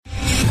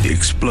The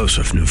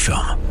explosive new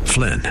film,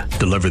 Flynn,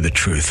 deliver the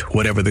truth,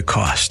 whatever the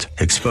cost,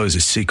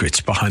 exposes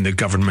secrets behind the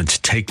government's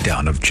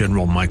takedown of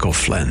General Michael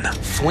Flynn.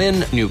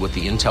 Flynn knew what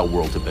the intel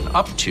world had been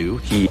up to.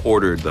 He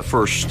ordered the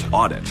first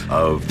audit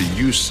of the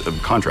use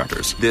of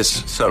contractors.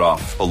 This set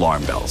off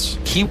alarm bells.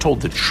 He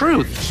told the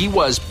truth. He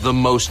was the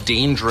most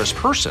dangerous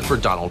person for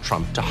Donald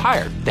Trump to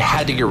hire. They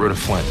had to get rid of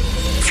Flynn.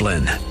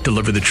 Flynn,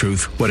 deliver the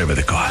truth, whatever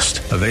the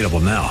cost. Available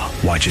now.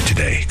 Watch it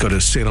today. Go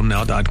to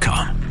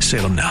salemnow.com.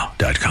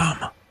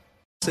 salemnow.com.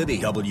 City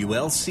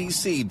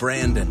WLCC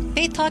Brandon.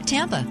 Faith Talk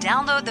Tampa.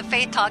 Download the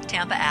Faith Talk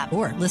Tampa app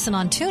or listen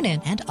on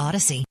TuneIn and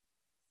Odyssey.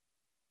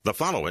 The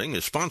following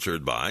is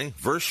sponsored by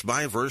Verse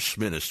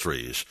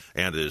Ministries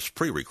and is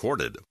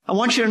pre-recorded. I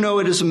want you to know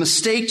it is a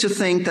mistake to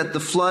think that the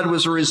flood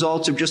was a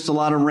result of just a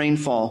lot of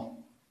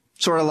rainfall.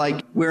 Sort of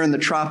like we're in the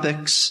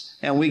tropics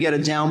and we get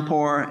a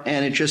downpour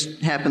and it just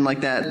happened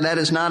like that. That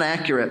is not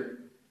accurate.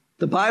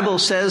 The Bible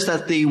says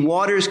that the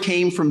waters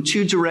came from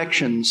two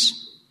directions.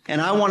 And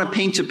I want to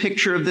paint a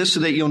picture of this so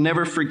that you'll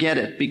never forget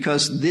it,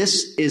 because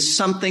this is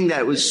something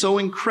that was so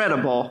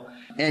incredible,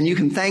 and you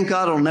can thank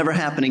God it'll never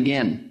happen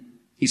again.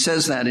 He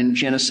says that in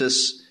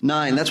Genesis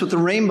 9. That's what the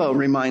rainbow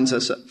reminds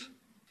us of.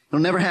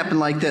 It'll never happen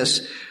like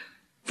this.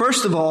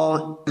 First of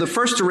all, the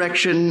first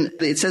direction,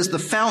 it says the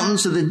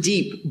fountains of the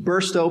deep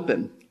burst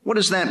open. What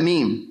does that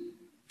mean?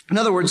 In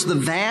other words, the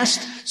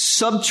vast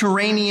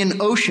subterranean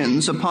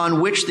oceans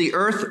upon which the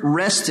earth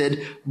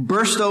rested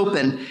burst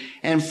open,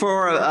 and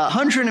for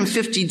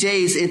 150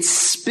 days it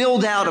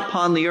spilled out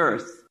upon the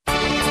earth.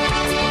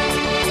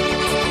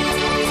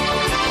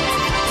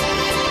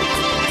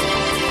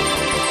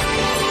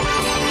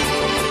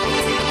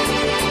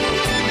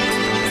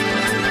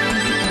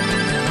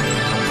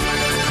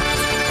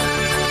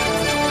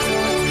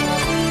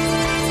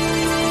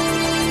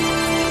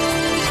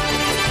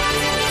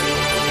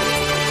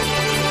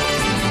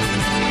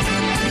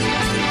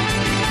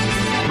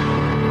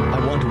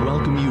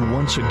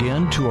 Once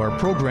again to our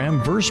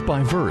program Verse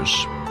by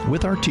Verse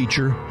with our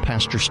teacher,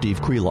 Pastor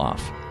Steve Kreloff.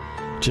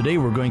 Today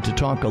we're going to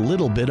talk a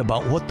little bit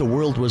about what the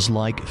world was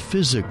like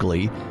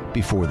physically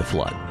before the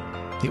flood.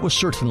 It was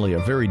certainly a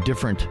very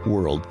different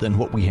world than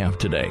what we have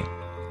today.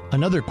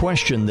 Another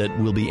question that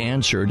will be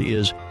answered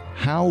is,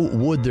 how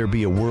would there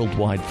be a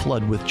worldwide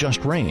flood with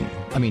just rain?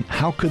 I mean,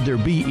 how could there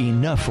be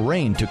enough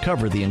rain to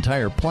cover the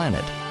entire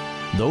planet?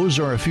 Those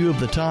are a few of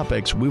the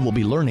topics we will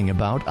be learning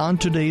about on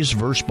today's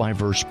Verse by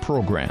Verse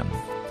program.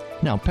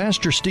 Now,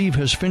 Pastor Steve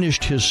has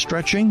finished his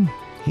stretching.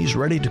 He's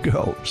ready to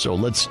go. So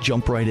let's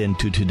jump right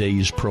into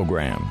today's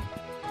program.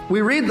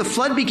 We read the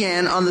flood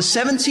began on the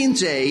 17th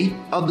day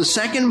of the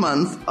second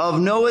month of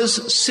Noah's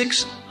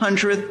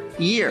 600th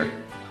year.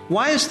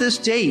 Why is this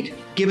date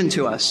given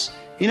to us?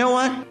 You know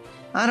what?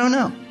 I don't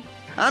know.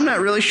 I'm not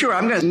really sure.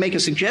 I'm going to make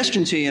a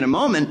suggestion to you in a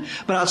moment,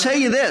 but I'll tell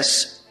you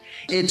this.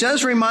 It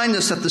does remind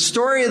us that the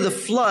story of the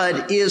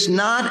flood is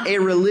not a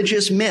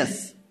religious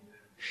myth.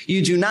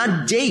 You do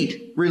not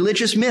date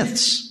religious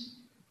myths.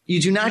 You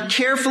do not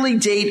carefully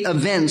date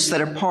events that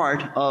are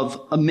part of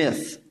a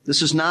myth.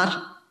 This is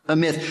not a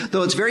myth.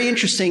 Though it's very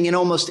interesting, in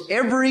almost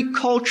every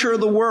culture of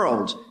the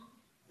world,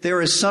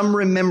 there is some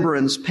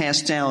remembrance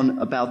passed down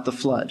about the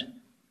flood.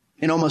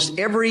 In almost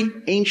every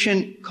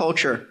ancient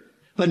culture.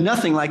 But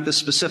nothing like the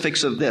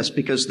specifics of this,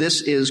 because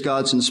this is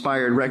God's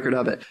inspired record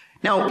of it.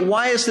 Now,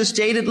 why is this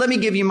dated? Let me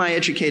give you my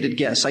educated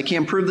guess. I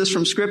can't prove this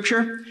from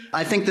Scripture.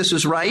 I think this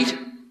is right.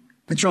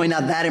 It's really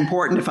not that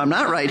important if I'm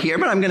not right here,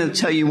 but I'm going to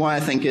tell you why I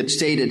think it's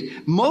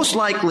dated. Most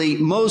likely,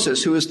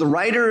 Moses, who is the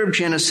writer of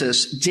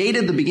Genesis,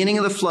 dated the beginning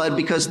of the flood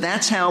because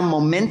that's how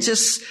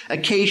momentous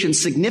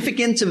occasions,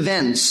 significant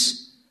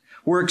events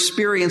were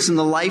experienced in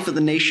the life of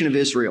the nation of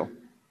Israel.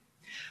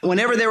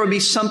 Whenever there would be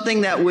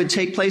something that would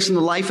take place in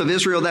the life of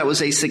Israel that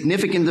was a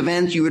significant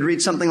event, you would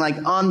read something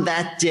like, on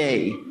that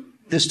day,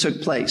 this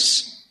took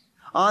place.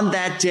 On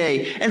that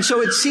day. And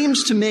so it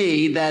seems to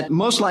me that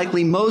most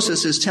likely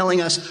Moses is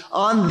telling us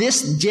on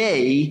this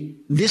day,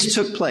 this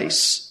took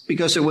place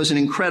because it was an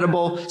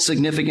incredible,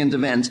 significant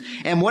event.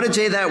 And what a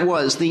day that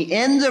was. The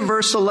end of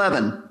verse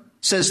 11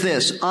 says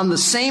this, on the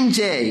same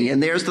day,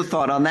 and there's the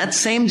thought, on that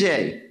same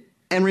day.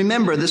 And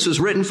remember, this was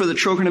written for the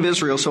children of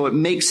Israel, so it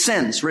makes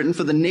sense, written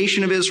for the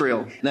nation of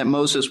Israel, that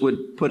Moses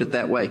would put it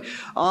that way.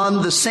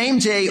 On the same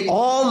day,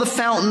 all the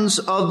fountains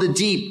of the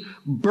deep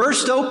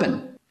burst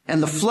open,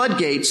 and the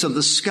floodgates of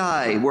the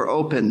sky were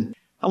open.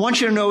 I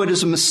want you to know it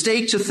is a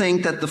mistake to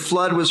think that the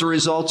flood was a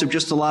result of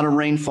just a lot of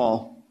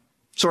rainfall.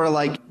 Sort of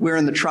like we're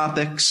in the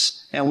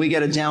tropics and we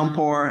get a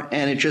downpour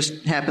and it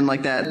just happened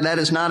like that. That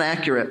is not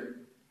accurate.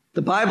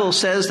 The Bible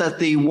says that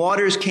the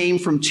waters came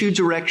from two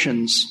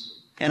directions.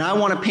 And I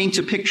want to paint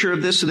a picture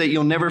of this so that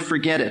you'll never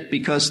forget it,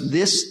 because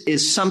this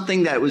is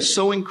something that was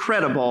so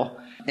incredible,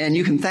 and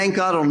you can thank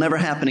God it'll never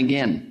happen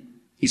again.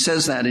 He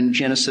says that in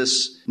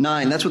Genesis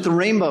 9. That's what the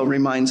rainbow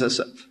reminds us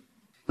of.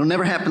 It'll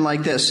never happen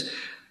like this.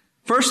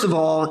 First of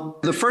all,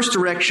 the first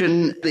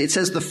direction, it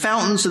says the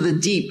fountains of the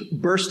deep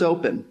burst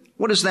open.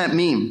 What does that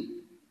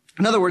mean?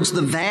 In other words,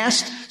 the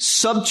vast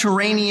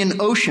subterranean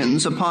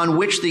oceans upon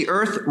which the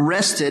earth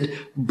rested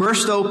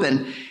burst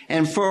open,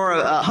 and for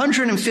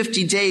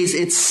 150 days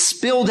it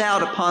spilled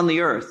out upon the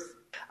earth.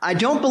 I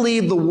don't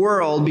believe the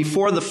world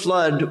before the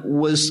flood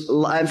was,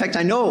 in fact,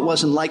 I know it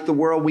wasn't like the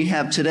world we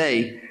have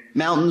today.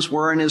 Mountains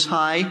weren't as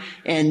high,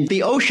 and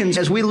the oceans,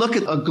 as we look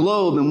at a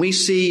globe and we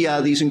see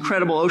these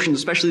incredible oceans,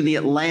 especially the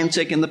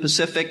Atlantic and the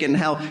Pacific and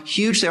how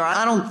huge they are,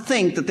 I don't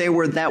think that they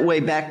were that way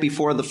back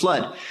before the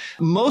flood.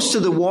 Most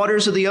of the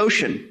waters of the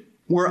ocean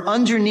were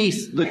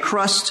underneath the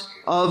crust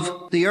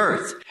of the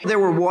earth. There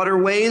were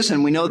waterways,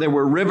 and we know there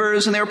were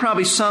rivers, and there were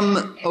probably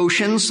some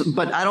oceans,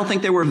 but I don't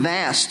think they were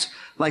vast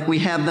like we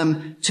have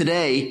them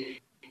today.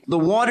 The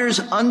waters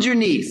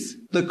underneath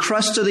the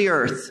crust of the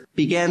earth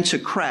began to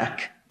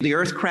crack. The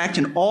earth cracked,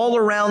 and all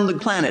around the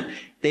planet,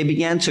 they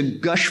began to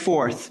gush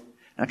forth.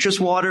 Not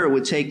just water, it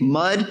would take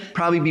mud,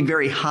 probably be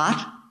very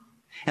hot,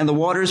 and the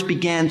waters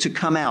began to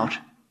come out,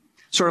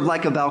 sort of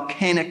like a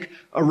volcanic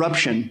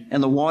eruption,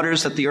 and the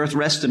waters that the earth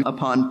rested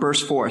upon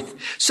burst forth.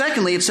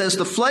 Secondly, it says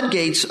the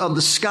floodgates of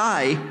the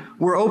sky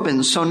were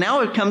opened. So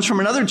now it comes from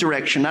another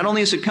direction. Not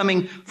only is it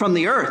coming from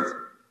the earth,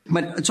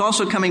 but it's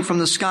also coming from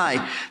the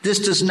sky. This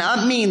does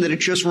not mean that it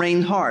just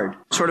rained hard,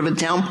 sort of a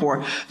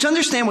downpour. To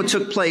understand what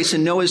took place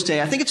in Noah's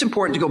day, I think it's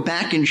important to go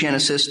back in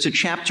Genesis to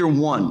chapter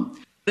 1.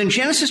 In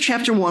Genesis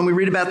chapter 1, we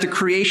read about the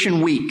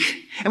creation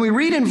week. And we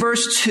read in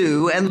verse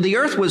 2, and the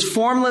earth was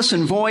formless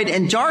and void,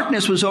 and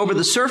darkness was over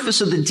the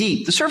surface of the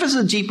deep. The surface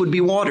of the deep would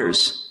be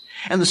waters.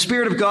 And the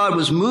Spirit of God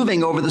was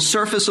moving over the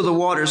surface of the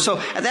waters. So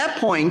at that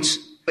point,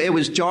 it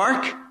was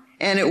dark,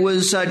 and it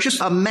was just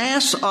a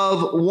mass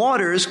of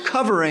waters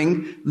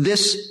covering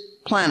this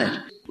planet.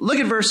 Look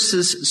at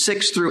verses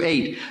 6 through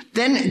 8.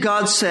 Then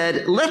God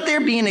said, "Let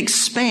there be an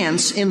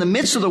expanse in the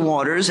midst of the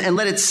waters, and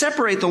let it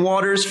separate the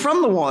waters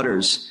from the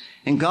waters."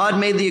 And God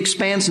made the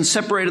expanse and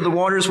separated the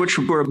waters which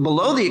were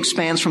below the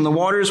expanse from the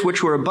waters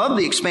which were above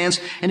the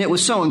expanse. And it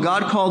was so. And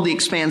God called the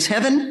expanse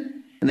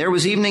heaven. And there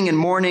was evening and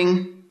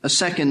morning a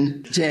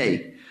second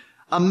day.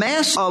 A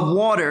mass of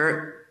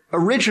water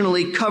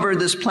originally covered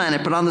this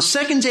planet. But on the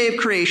second day of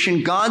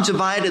creation, God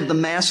divided the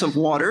mass of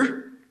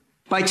water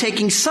by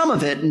taking some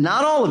of it,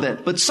 not all of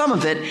it, but some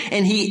of it,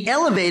 and he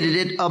elevated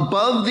it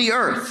above the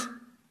earth.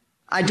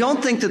 I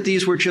don't think that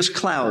these were just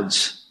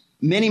clouds.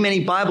 Many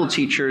Bible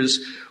teachers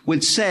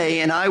would say,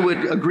 and I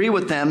would agree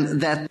with them,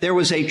 that there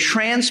was a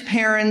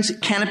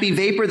transparent canopy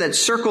vapor that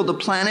circled the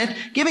planet,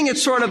 giving it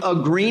sort of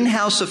a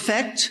greenhouse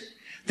effect.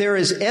 There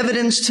is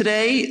evidence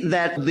today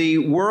that the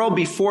world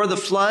before the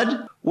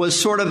flood was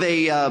sort of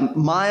a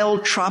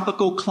mild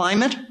tropical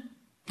climate.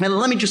 And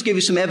let me just give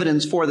you some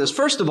evidence for this.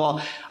 First of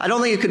all, I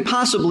don't think it could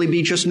possibly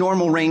be just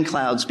normal rain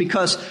clouds,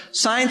 because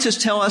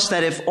scientists tell us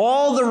that if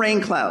all the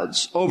rain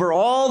clouds over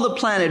all the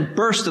planet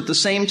burst at the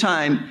same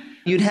time,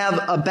 you'd have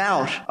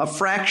about a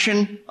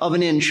fraction of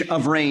an inch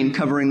of rain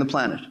covering the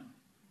planet.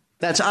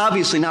 That's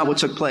obviously not what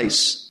took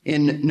place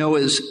in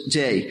Noah's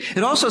day.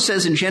 It also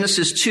says in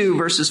Genesis 2,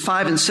 verses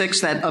 5 and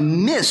 6, that a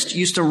mist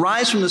used to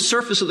rise from the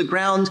surface of the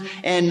ground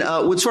and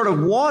would sort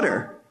of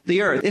water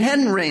the earth. It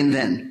hadn't rained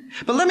then.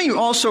 But let me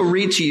also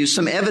read to you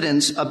some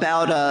evidence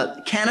about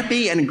a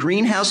canopy and a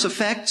greenhouse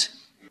effect,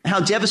 how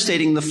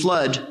devastating the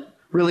flood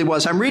really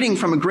was. I'm reading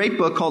from a great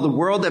book called The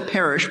World That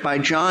Perished by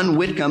John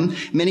Whitcomb,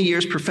 many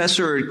years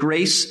professor at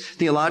Grace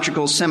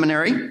Theological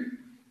Seminary.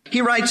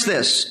 He writes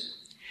this: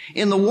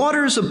 "In the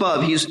waters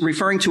above," he's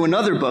referring to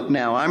another book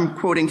now. I'm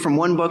quoting from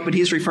one book, but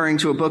he's referring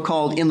to a book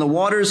called In the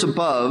Waters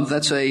Above.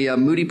 That's a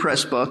Moody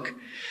Press book.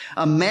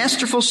 A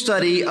masterful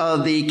study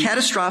of the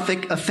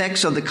catastrophic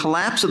effects of the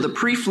collapse of the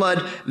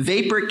pre-flood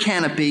vapor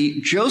canopy,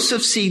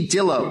 Joseph C.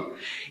 Dillow,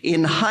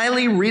 in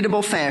highly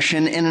readable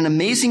fashion and in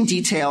amazing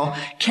detail,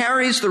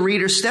 carries the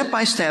reader step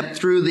by step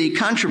through the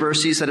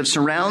controversies that have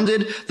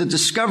surrounded the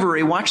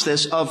discovery, watch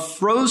this, of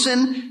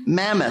frozen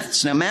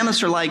mammoths. Now,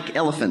 mammoths are like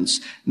elephants.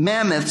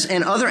 Mammoths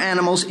and other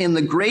animals in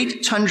the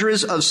great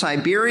tundras of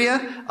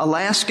Siberia,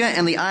 Alaska,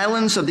 and the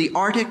islands of the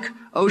Arctic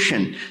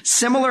Ocean.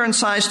 Similar in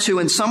size to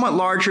and somewhat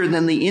larger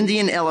than the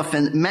Indian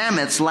elephant,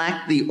 mammoths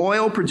lack the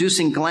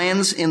oil-producing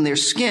glands in their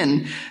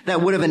skin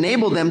that would have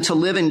enabled them to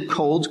live in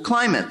cold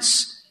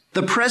climates.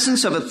 The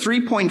presence of a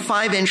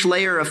 3.5-inch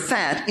layer of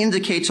fat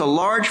indicates a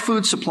large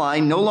food supply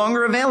no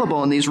longer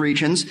available in these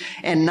regions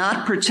and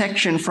not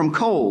protection from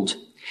cold.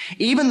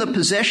 Even the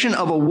possession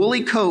of a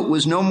woolly coat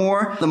was no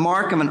more the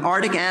mark of an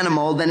Arctic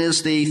animal than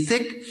is the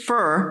thick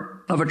fur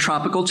of a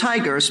tropical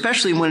tiger,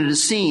 especially when it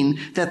is seen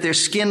that their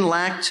skin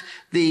lacked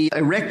the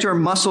erector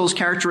muscles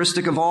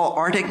characteristic of all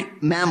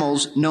Arctic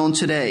mammals known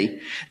today.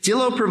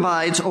 Dillow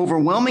provides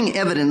overwhelming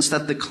evidence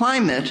that the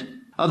climate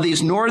of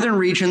these northern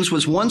regions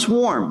was once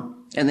warm.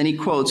 And then he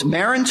quotes,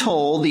 "Baron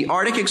Toll, the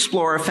Arctic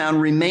explorer,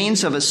 found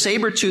remains of a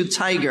saber-toothed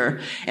tiger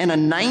and a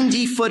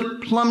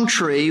 90-foot plum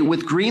tree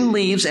with green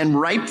leaves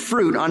and ripe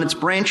fruit on its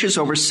branches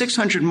over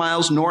 600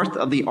 miles north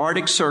of the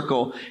Arctic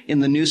Circle in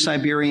the New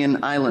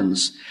Siberian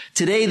Islands.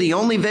 Today, the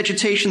only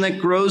vegetation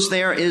that grows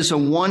there is a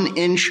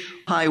 1-inch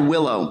high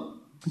willow."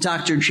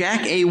 Dr.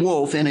 Jack A.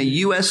 Wolf, in a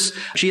U.S.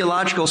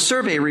 Geological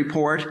Survey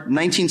report,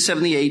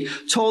 1978,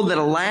 told that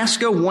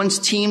Alaska once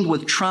teemed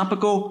with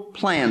tropical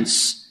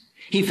plants.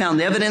 He found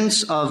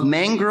evidence of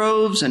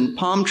mangroves and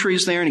palm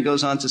trees there, and he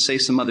goes on to say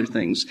some other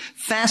things.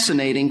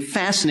 Fascinating,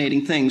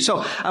 fascinating things.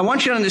 So I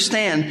want you to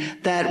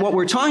understand that what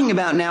we're talking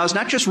about now is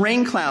not just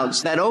rain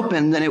clouds that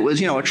opened and it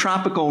was, a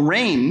tropical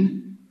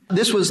rain.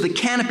 This was the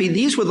canopy.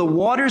 These were the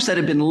waters that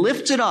had been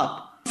lifted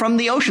up from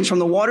the oceans, from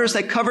the waters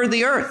that covered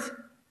the earth.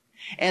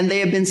 And they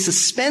have been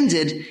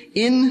suspended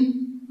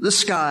in the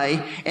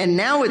sky. And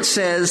now it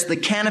says the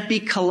canopy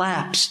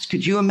collapsed.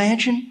 Could you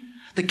imagine?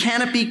 The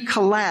canopy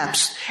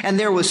collapsed. And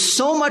there was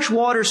so much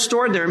water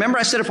stored there. Remember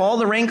I said if all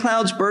the rain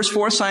clouds burst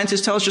forth,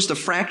 scientists tell us just a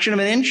fraction of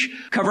an inch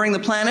covering the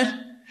planet?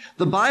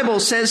 The Bible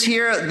says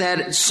here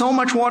that so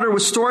much water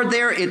was stored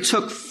there, it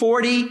took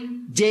 40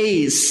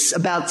 days,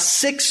 about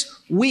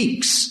 6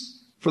 weeks,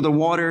 for the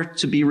water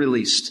to be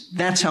released.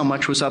 That's how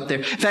much was up there.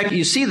 In fact,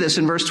 you see this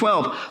in verse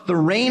 12. The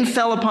rain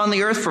fell upon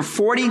the earth for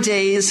 40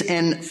 days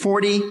and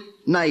 40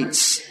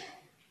 nights.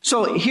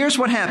 So here's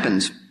what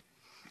happened.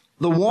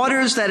 The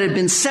waters that had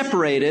been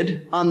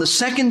separated on the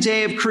second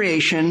day of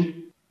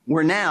creation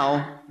were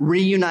now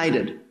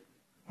reunited.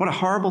 What a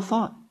horrible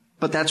thought.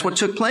 But that's what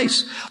took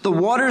place. The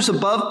waters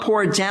above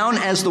poured down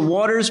as the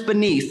waters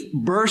beneath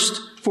burst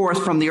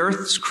forth from the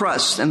earth's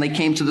crust, and they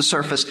came to the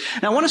surface.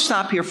 Now, I want to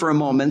stop here for a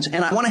moment,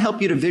 and I want to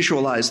help you to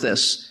visualize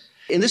this.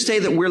 In this day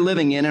that we're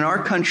living in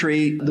our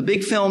country, the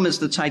big film is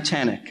the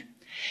Titanic.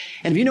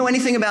 And if you know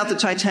anything about the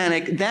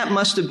Titanic, that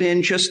must have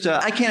been just,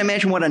 I can't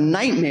imagine what a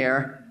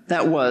nightmare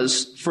that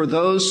was for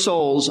those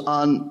souls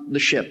on the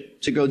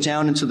ship to go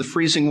down into the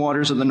freezing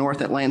waters of the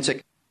North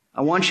Atlantic.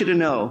 I want you to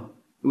know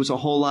it was a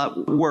whole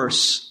lot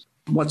worse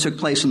what took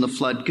place in the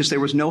flood, because there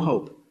was no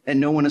hope and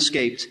no one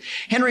escaped.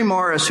 Henry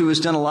Morris, who has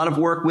done a lot of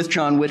work with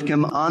John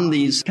Whitcomb on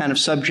these kind of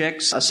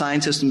subjects, a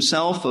scientist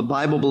himself, a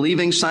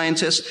Bible-believing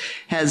scientist,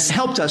 has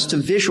helped us to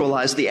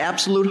visualize the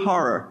absolute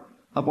horror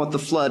of what the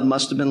flood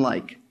must have been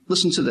like.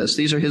 Listen to this.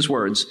 These are his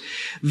words.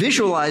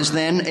 Visualize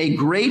then a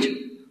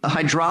great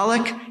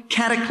hydraulic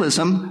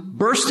cataclysm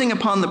bursting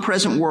upon the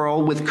present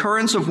world with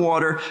currents of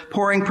water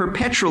pouring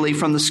perpetually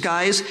from the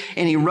skies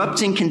and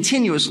erupting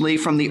continuously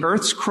from the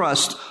earth's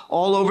crust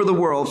all over the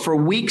world for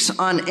weeks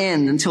on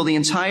end until the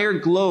entire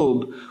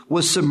globe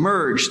was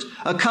submerged,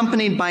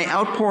 accompanied by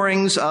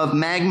outpourings of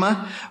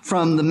magma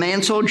from the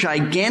mantle,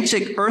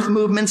 gigantic earth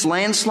movements,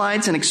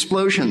 landslides, and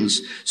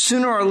explosions.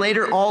 Sooner or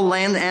later, all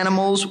land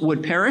animals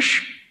would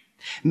perish.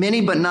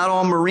 Many, but not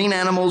all, marine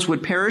animals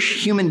would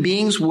perish. Human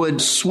beings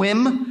would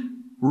swim,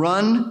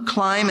 run,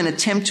 climb, and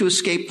attempt to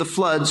escape the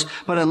floods.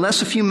 But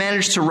unless a few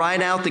managed to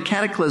ride out the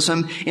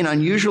cataclysm in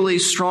unusually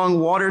strong,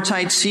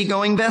 watertight,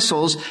 seagoing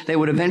vessels, they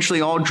would eventually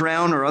all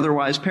drown or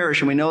otherwise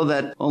perish. And we know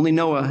that only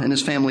Noah and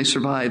his family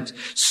survived.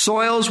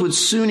 Soils would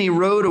soon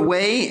erode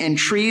away, and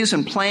trees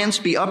and plants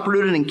be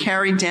uprooted and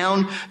carried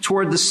down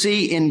toward the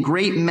sea in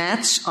great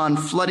mats on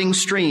flooding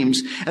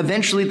streams.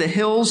 Eventually, the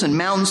hills and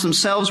mountains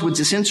themselves would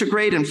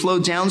disintegrate and flow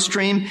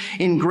downstream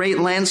in great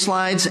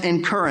landslides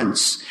and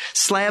currents.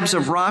 Slabs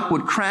of rock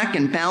would crack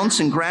and bounce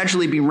and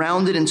gradually be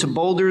rounded into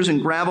boulders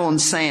and gravel and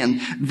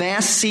sand.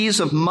 Vast seas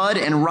of mud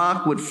and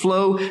rock would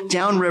flow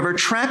downriver,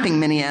 trapping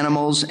many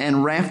animals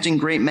and rafting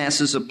great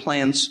masses of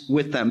plants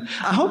with them.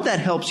 I hope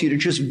that helps you to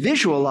just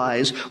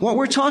visualize what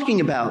we're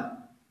talking about.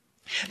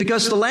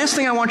 Because the last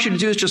thing I want you to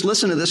do is just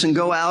listen to this and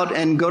go out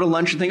and go to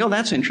lunch and think, oh,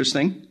 that's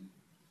interesting.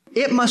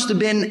 It must have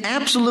been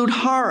absolute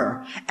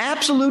horror,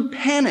 absolute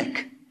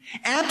panic,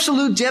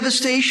 absolute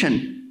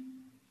devastation.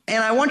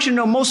 And I want you to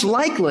know, most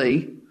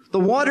likely, the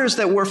waters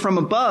that were from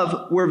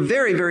above were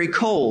very, very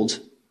cold.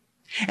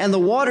 And the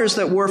waters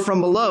that were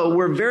from below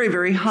were very,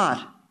 very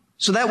hot.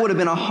 So that would have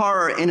been a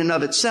horror in and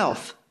of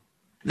itself.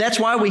 That's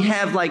why we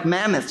have like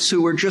mammoths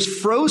who were just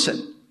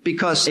frozen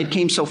because it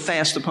came so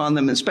fast upon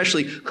them,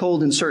 especially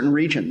cold in certain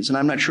regions. And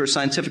I'm not sure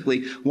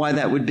scientifically why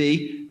that would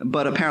be,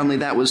 but apparently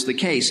that was the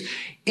case.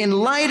 In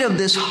light of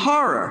this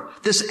horror,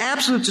 this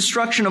absolute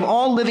destruction of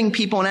all living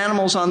people and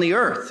animals on the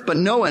earth, but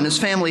Noah and his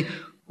family,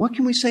 what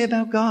can we say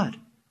about God?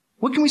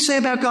 What can we say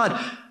about God?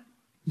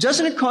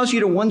 Doesn't it cause you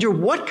to wonder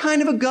what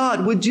kind of a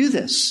God would do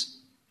this?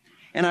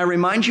 And I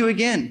remind you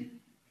again,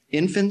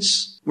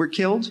 infants were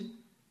killed.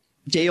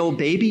 Day-old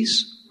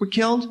babies were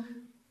killed.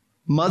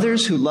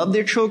 Mothers who loved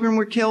their children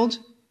were killed.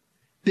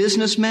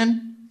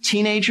 Businessmen,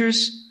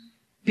 teenagers,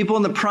 people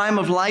in the prime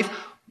of life.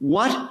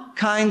 What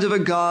kind of a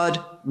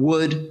God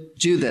would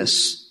do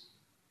this?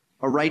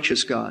 A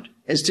righteous God.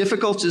 As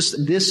difficult as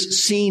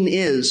this scene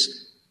is,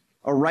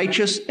 a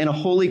righteous and a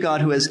holy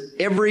God who has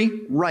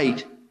every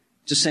right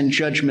to send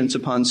judgment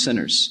upon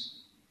sinners.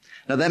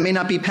 Now, that may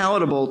not be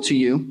palatable to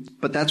you,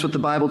 but that's what the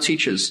Bible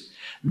teaches.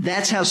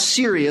 That's how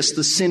serious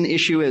the sin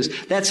issue is.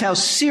 That's how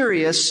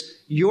serious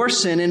your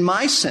sin and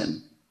my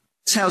sin.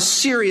 That's how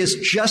serious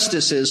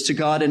justice is to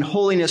God, and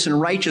holiness and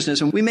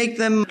righteousness. And we make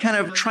them kind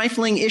of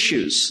trifling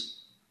issues.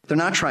 They're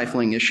not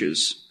trifling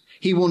issues.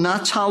 He will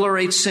not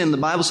tolerate sin. The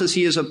Bible says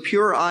he is of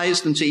purer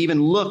eyes than to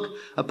even look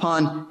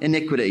upon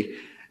iniquity.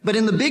 But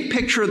in the big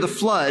picture of the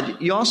flood,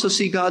 you also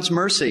see God's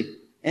mercy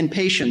and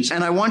patience.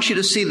 And I want you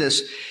to see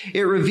this.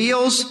 It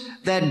reveals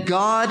that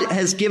God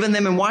has given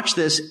them, and watch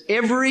this,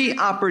 every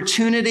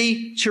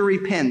opportunity to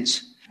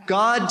repent.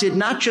 God did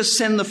not just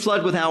send the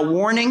flood without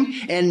warning,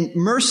 and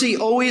mercy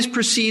always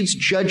precedes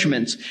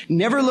judgment.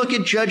 Never look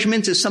at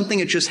judgment as something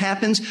that just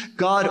happens.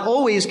 God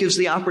always gives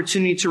the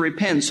opportunity to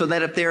repent, so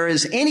that if there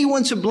is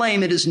anyone to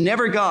blame, it is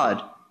never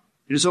God.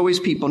 It is always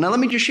people. Now let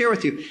me just share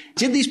with you.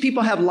 Did these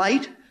people have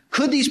light?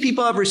 Could these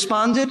people have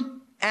responded?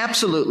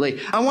 Absolutely.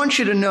 I want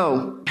you to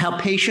know how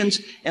patient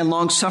and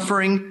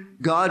long-suffering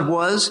God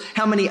was,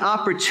 how many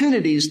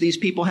opportunities these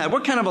people had.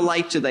 What kind of a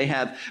light do they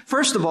have?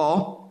 First of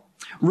all,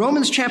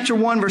 Romans chapter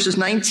 1 verses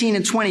 19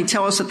 and 20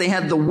 tell us that they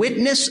had the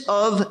witness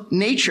of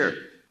nature,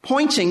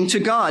 pointing to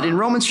God. In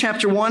Romans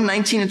chapter 1,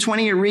 19 and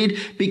 20, you read,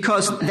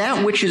 because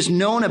that which is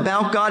known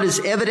about God is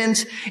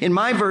evident. In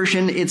my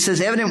version, it says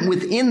evident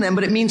within them,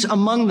 but it means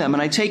among them.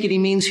 And I take it he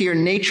means here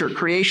nature,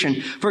 creation.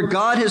 For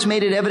God has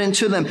made it evident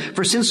to them.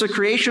 For since the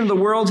creation of the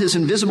world, his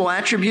invisible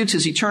attributes,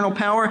 his eternal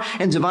power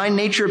and divine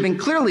nature have been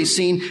clearly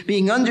seen,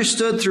 being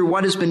understood through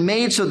what has been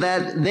made, so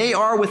that they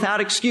are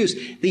without excuse.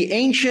 The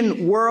ancient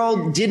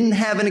world didn't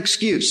have an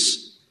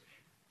excuse.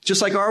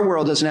 Just like our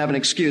world doesn't have an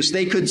excuse.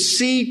 They could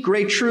see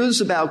great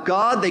truths about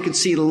God. They could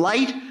see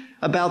light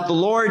about the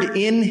Lord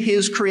in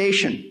his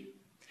creation.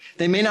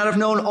 They may not have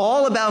known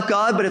all about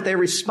God, but if they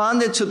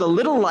responded to the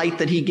little light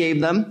that he gave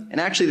them,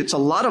 and actually it's a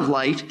lot of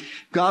light,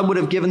 God would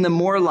have given them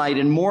more light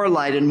and more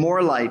light and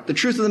more light. The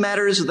truth of the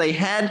matter is that they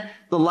had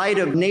the light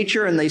of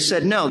nature and they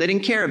said no, they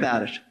didn't care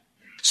about it.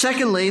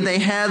 Secondly, they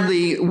had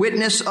the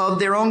witness of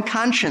their own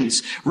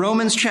conscience.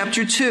 Romans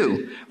chapter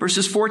 2,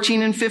 verses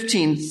 14 and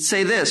 15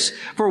 say this,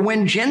 for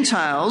when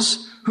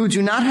Gentiles who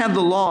do not have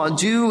the law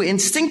do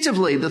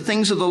instinctively the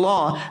things of the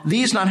law,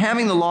 these not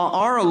having the law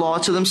are a law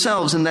to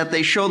themselves, in that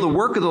they show the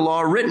work of the law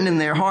written in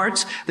their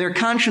hearts, their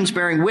conscience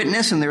bearing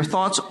witness, and their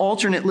thoughts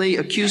alternately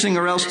accusing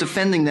or else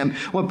defending them.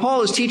 What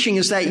Paul is teaching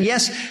is that,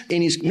 yes,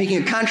 and he's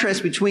making a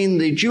contrast between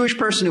the Jewish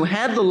person who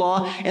had the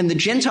law and the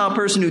Gentile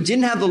person who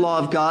didn't have the law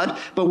of God,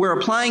 but we're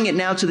applying it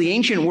now to the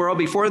ancient world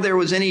before there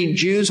was any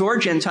Jews or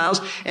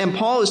Gentiles, and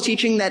Paul is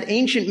teaching that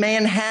ancient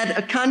man had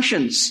a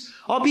conscience.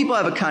 All people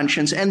have a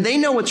conscience, and they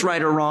know what's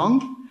right or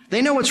wrong.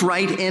 They know what's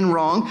right and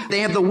wrong. They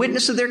have the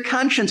witness of their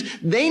conscience.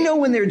 They know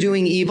when they're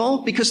doing evil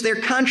because their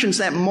conscience,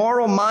 that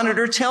moral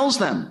monitor, tells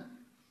them.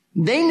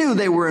 They knew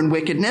they were in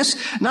wickedness.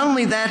 Not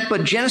only that,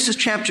 but Genesis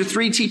chapter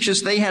 3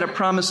 teaches they had a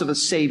promise of a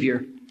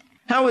Savior.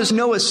 How was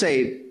Noah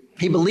saved?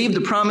 He believed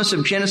the promise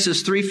of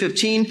Genesis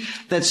 3:15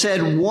 that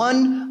said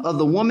one of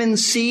the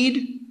woman's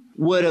seed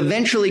would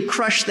eventually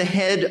crush the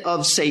head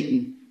of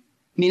Satan.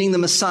 Meaning the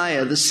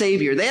Messiah, the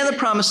Savior. They had the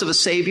promise of a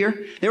Savior.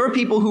 There were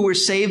people who were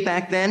saved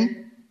back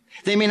then.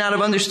 They may not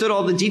have understood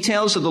all the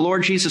details of the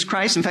Lord Jesus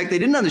Christ. In fact, they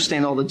didn't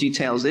understand all the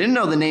details. They didn't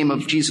know the name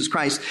of Jesus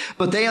Christ.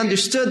 But they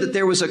understood that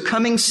there was a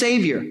coming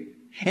Savior.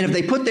 And if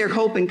they put their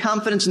hope and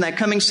confidence in that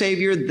coming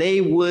Savior, they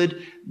would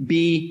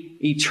be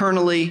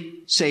eternally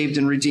saved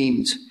and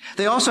redeemed.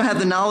 They also have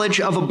the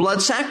knowledge of a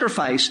blood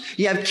sacrifice.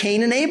 You have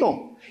Cain and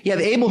Abel. You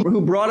have Abel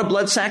who brought a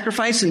blood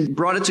sacrifice and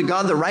brought it to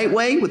God the right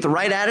way with the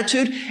right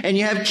attitude. And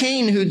you have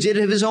Cain who did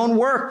of his own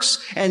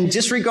works and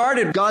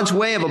disregarded God's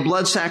way of a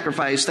blood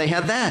sacrifice. They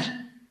have that.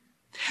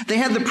 They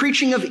have the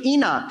preaching of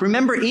Enoch.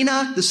 Remember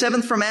Enoch, the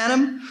seventh from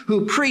Adam,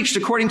 who preached,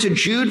 according to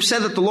Jude,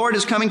 said that the Lord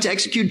is coming to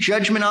execute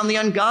judgment on the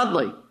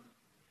ungodly.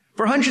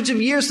 For hundreds of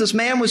years, this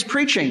man was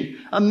preaching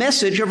a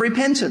message of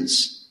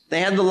repentance. They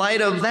had the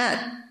light of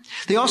that.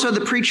 They also had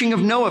the preaching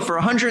of Noah. For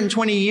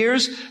 120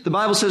 years, the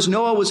Bible says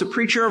Noah was a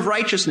preacher of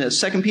righteousness.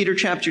 2 Peter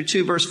chapter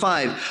 2, verse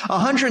 5.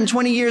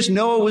 120 years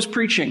Noah was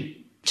preaching,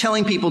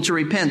 telling people to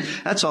repent.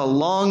 That's a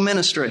long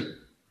ministry.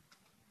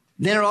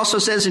 Then it also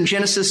says in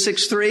Genesis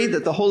 6:3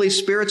 that the Holy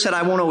Spirit said,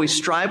 I won't always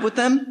strive with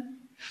them.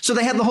 So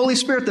they had the Holy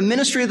Spirit, the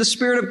ministry of the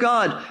Spirit of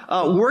God,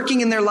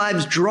 working in their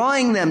lives,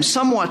 drawing them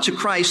somewhat to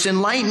Christ,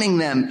 enlightening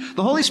them.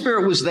 The Holy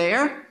Spirit was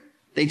there.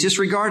 They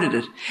disregarded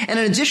it. And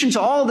in addition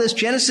to all of this,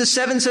 Genesis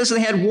 7 says they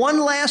had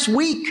one last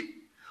week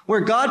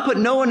where God put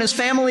Noah and his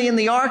family in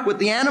the ark with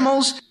the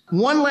animals,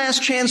 one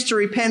last chance to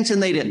repent,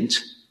 and they didn't.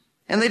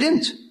 And they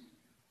didn't.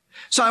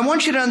 So I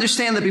want you to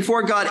understand that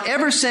before God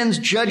ever sends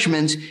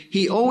judgment,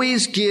 he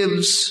always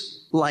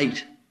gives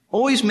light,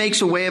 always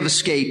makes a way of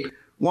escape.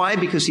 Why?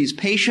 Because he's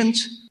patient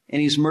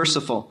and he's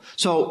merciful.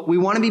 So we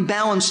want to be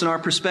balanced in our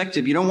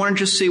perspective. You don't want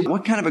to just see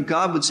what kind of a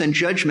God would send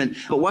judgment,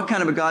 but what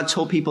kind of a God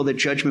told people that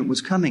judgment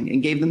was coming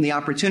and gave them the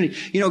opportunity.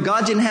 You know,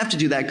 God didn't have to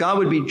do that. God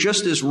would be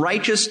just as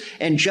righteous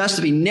and just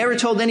if he never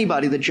told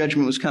anybody that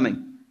judgment was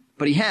coming.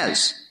 But he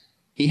has.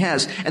 He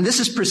has. And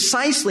this is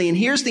precisely, and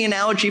here's the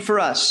analogy for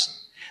us.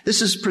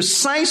 This is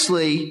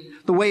precisely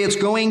the way it's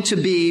going to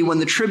be when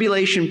the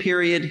tribulation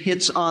period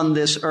hits on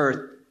this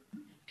earth.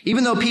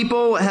 Even though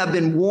people have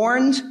been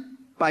warned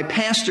by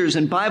pastors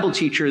and Bible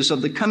teachers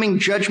of the coming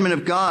judgment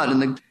of God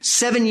and the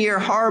 7-year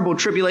horrible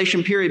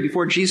tribulation period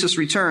before Jesus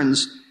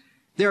returns,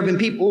 there have been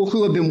people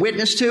who have been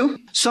witnessed to.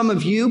 Some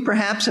of you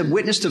perhaps have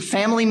witnessed to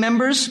family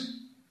members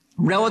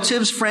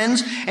relatives,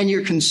 friends, and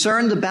you're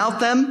concerned about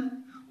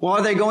them? Well,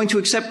 are they going to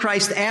accept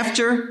Christ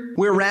after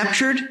we're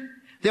raptured?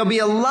 There'll be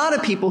a lot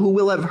of people who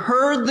will have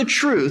heard the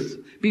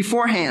truth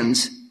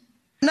beforehand.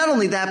 Not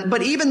only that,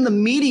 but even the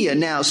media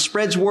now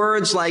spreads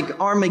words like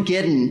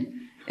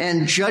Armageddon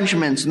and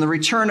judgment and the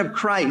return of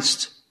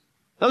Christ.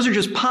 Those are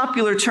just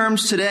popular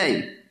terms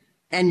today.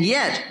 And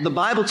yet, the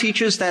Bible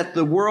teaches that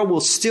the world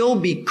will still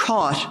be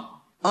caught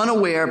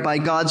unaware by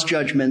God's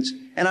judgment.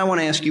 And I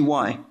want to ask you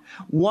why.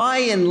 Why,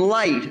 in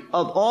light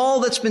of all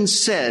that's been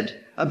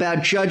said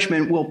about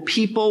judgment, will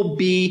people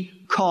be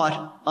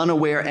caught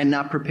unaware and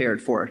not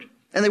prepared for it?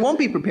 And they won't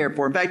be prepared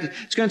for it. In fact,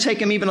 it's going to take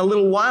them even a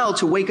little while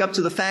to wake up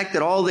to the fact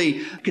that all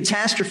the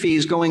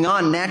catastrophes going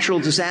on, natural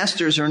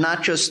disasters, are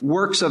not just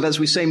works of, as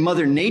we say,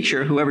 Mother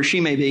Nature, whoever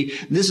she may be.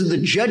 This is the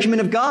judgment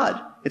of God.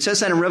 It says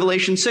that in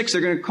Revelation 6.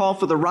 They're going to call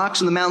for the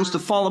rocks and the mountains to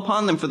fall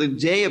upon them, for the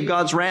day of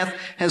God's wrath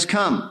has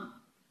come.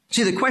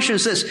 See, the question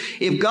is this.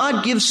 If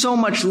God gives so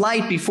much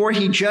light before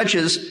he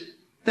judges,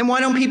 then why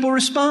don't people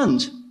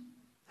respond?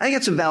 I think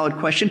that's a valid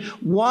question.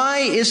 Why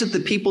is it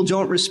that people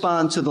don't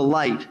respond to the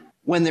light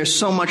when there's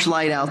so much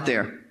light out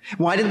there?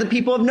 Why did the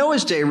people of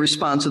Noah's day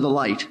respond to the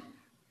light?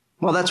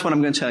 Well, that's what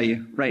I'm going to tell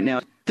you right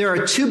now. There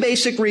are two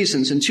basic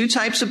reasons and two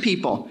types of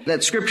people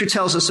that Scripture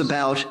tells us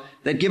about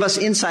that give us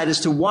insight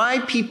as to why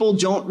people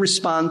don't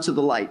respond to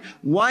the light.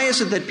 Why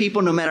is it that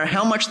people, no matter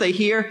how much they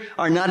hear,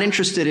 are not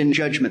interested in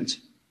judgment?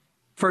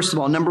 First of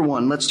all, number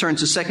one, let's turn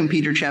to 2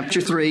 Peter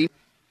chapter 3. It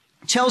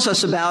tells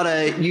us about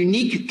a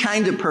unique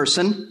kind of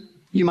person.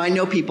 You might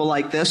know people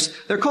like this.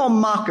 They're called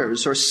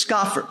mockers or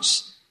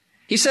scoffers.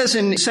 He says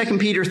in 2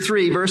 Peter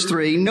 3, verse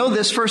 3, know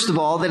this, first of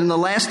all, that in the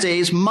last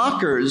days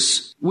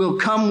mockers will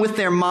come with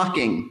their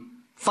mocking,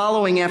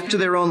 following after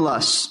their own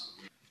lusts.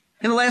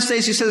 In the last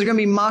days, he says, there are going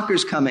to be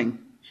mockers coming.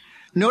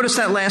 Notice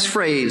that last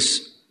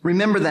phrase.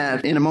 Remember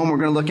that in a moment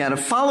we're going to look at it.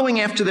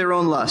 Following after their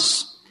own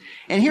lusts.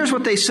 And here's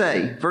what they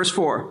say. Verse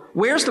 4.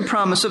 Where's the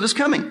promise of his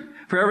coming?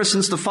 For ever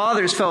since the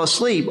fathers fell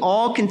asleep,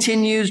 all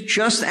continues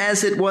just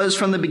as it was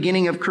from the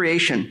beginning of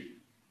creation.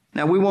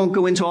 Now, we won't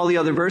go into all the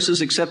other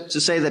verses except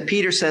to say that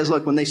Peter says,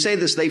 look, when they say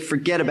this, they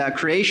forget about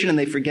creation and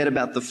they forget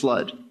about the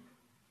flood.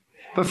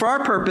 But for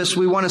our purpose,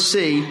 we want to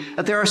see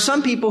that there are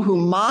some people who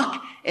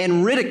mock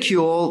and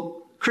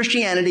ridicule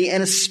Christianity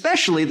and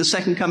especially the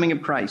second coming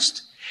of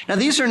Christ. Now,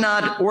 these are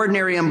not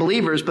ordinary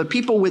unbelievers, but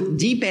people with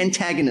deep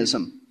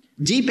antagonism.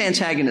 Deep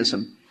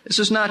antagonism. This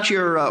is not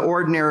your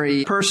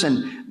ordinary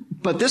person,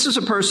 but this is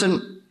a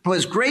person who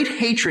has great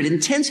hatred,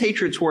 intense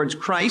hatred towards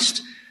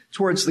Christ,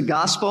 towards the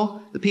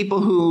gospel, the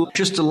people who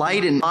just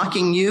delight in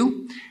mocking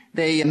you.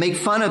 They make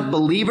fun of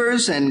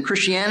believers and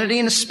Christianity,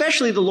 and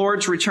especially the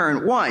Lord's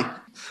return. Why?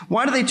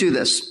 Why do they do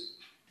this?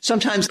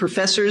 Sometimes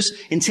professors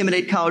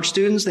intimidate college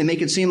students. They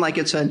make it seem like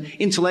it's an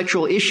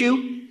intellectual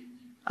issue.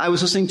 I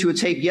was listening to a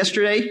tape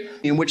yesterday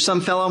in which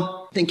some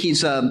fellow, I think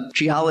he's a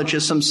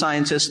geologist, some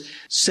scientist,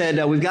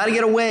 said, we've got to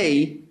get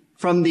away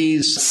from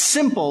these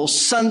simple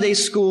Sunday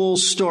school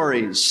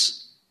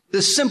stories.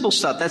 This simple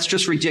stuff, that's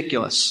just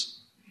ridiculous.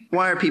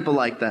 Why are people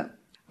like that?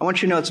 I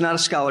want you to know it's not a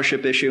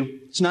scholarship issue.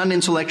 It's not an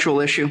intellectual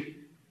issue.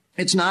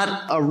 It's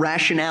not a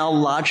rationale,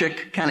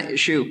 logic kind of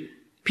issue.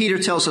 Peter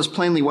tells us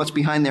plainly what's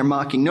behind their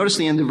mocking. Notice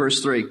the end of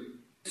verse 3.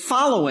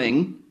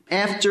 Following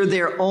after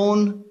their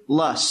own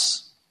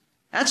lusts.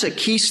 That's a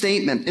key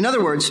statement. In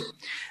other words,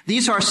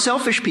 these are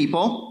selfish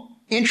people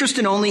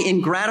interested only in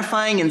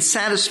gratifying and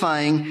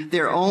satisfying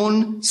their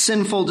own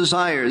sinful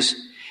desires.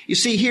 You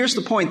see, here's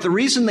the point. The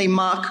reason they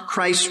mock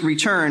Christ's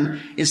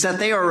return is that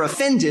they are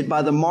offended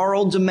by the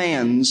moral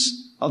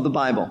demands of the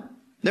Bible.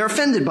 They're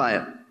offended by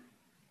it.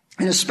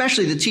 And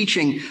especially the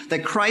teaching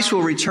that Christ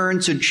will return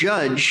to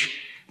judge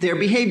their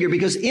behavior.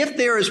 Because if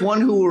there is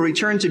one who will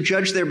return to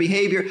judge their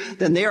behavior,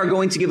 then they are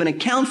going to give an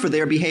account for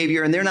their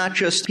behavior, and they're not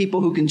just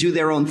people who can do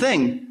their own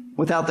thing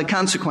without the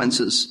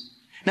consequences.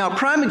 Now, a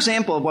prime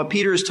example of what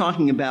Peter is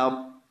talking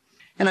about,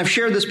 and I've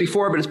shared this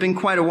before, but it's been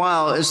quite a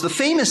while, is the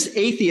famous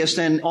atheist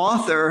and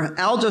author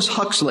Aldous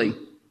Huxley.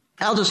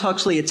 Aldous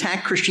Huxley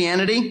attacked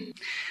Christianity.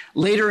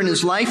 Later in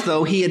his life,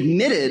 though, he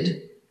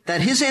admitted that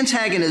his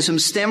antagonism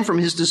stemmed from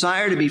his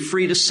desire to be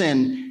free to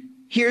sin.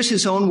 Here's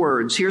his own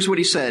words. Here's what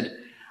he said.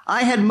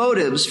 I had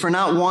motives for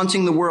not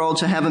wanting the world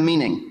to have a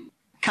meaning,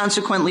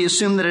 consequently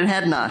assumed that it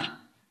had not,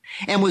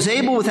 and was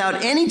able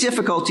without any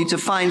difficulty to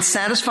find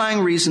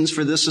satisfying reasons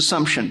for this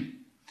assumption.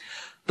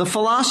 The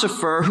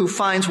philosopher who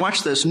finds,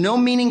 watch this, no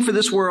meaning for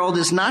this world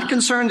is not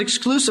concerned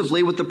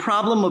exclusively with the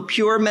problem of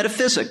pure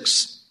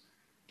metaphysics.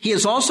 He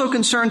is also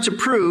concerned to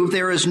prove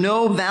there is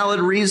no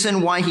valid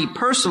reason why he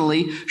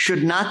personally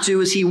should not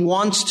do as he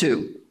wants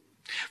to.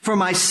 For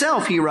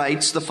myself, he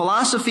writes, the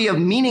philosophy of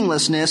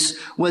meaninglessness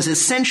was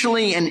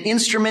essentially an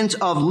instrument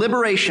of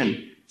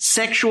liberation,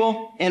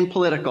 sexual and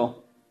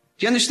political.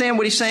 Do you understand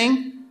what he's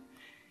saying?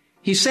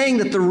 He's saying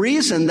that the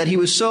reason that he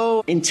was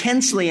so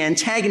intensely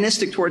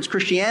antagonistic towards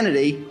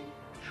Christianity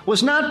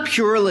was not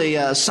purely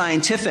a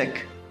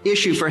scientific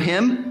issue for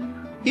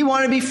him. He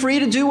wanted to be free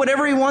to do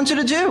whatever he wanted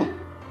to do.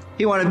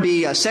 He wanted to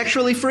be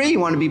sexually free. He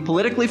wanted to be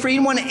politically free. He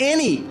didn't want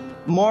any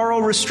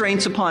moral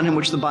restraints upon him,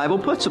 which the Bible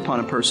puts upon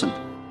a person.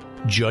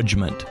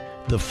 Judgment.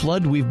 The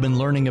flood we've been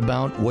learning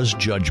about was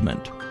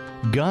judgment.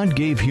 God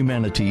gave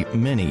humanity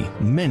many,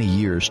 many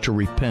years to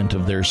repent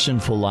of their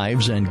sinful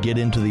lives and get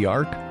into the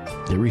ark.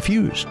 They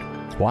refused.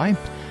 Why?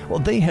 Well,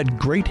 they had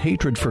great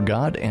hatred for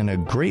God and a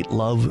great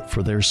love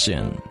for their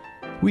sin.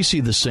 We see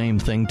the same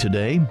thing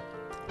today.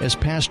 As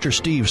Pastor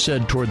Steve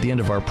said toward the end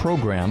of our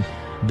program,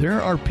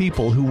 there are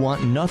people who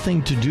want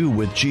nothing to do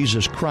with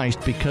Jesus Christ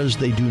because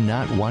they do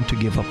not want to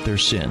give up their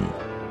sin.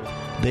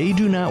 They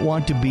do not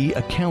want to be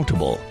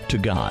accountable to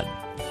God.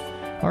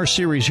 Our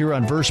series here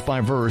on Verse by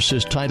Verse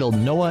is titled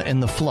Noah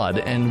and the Flood,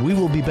 and we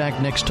will be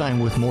back next time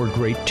with more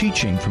great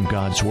teaching from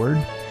God's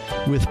Word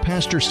with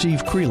Pastor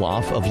Steve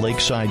Kreloff of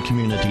Lakeside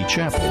Community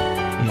Chapel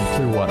in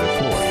Clearwater,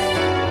 Florida.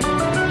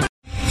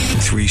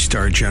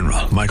 3-star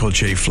General Michael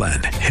J.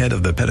 Flynn, head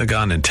of the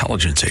Pentagon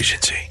Intelligence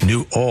Agency,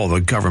 knew all the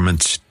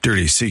government's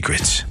dirty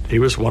secrets. He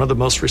was one of the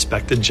most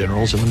respected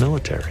generals in the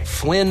military.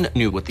 Flynn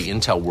knew what the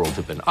intel world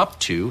had been up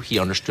to. He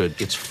understood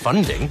its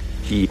funding.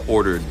 He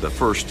ordered the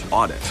first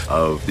audit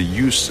of the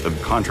use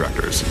of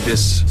contractors.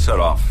 This set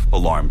off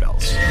alarm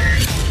bells.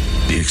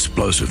 The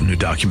explosive new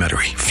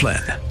documentary,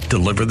 Flynn,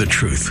 Deliver the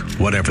Truth,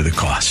 Whatever the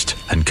Cost,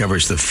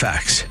 uncovers the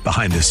facts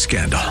behind this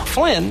scandal.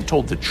 Flynn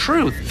told the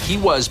truth. He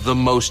was the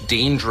most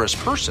dangerous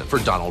person for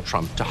Donald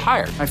Trump to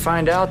hire. I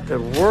find out the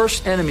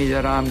worst enemy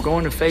that I'm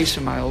going to face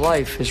in my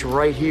life is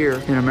right here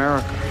in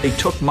America. They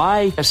took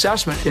my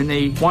assessment and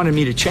they wanted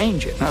me to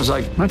change it. And I was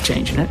like, I'm not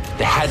changing it.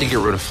 They had to get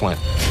rid of Flynn.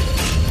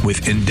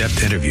 With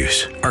in-depth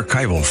interviews,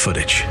 archival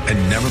footage,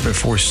 and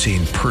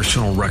never-before-seen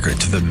personal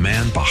records of the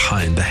man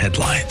behind the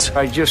headlines.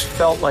 I just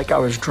felt like I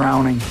was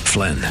drowning.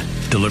 Flynn,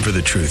 Deliver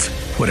the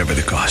Truth, Whatever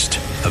the Cost.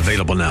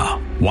 Available now.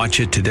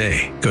 Watch it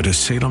today. Go to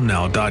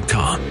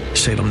salemnow.com.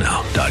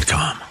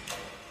 salemnow.com.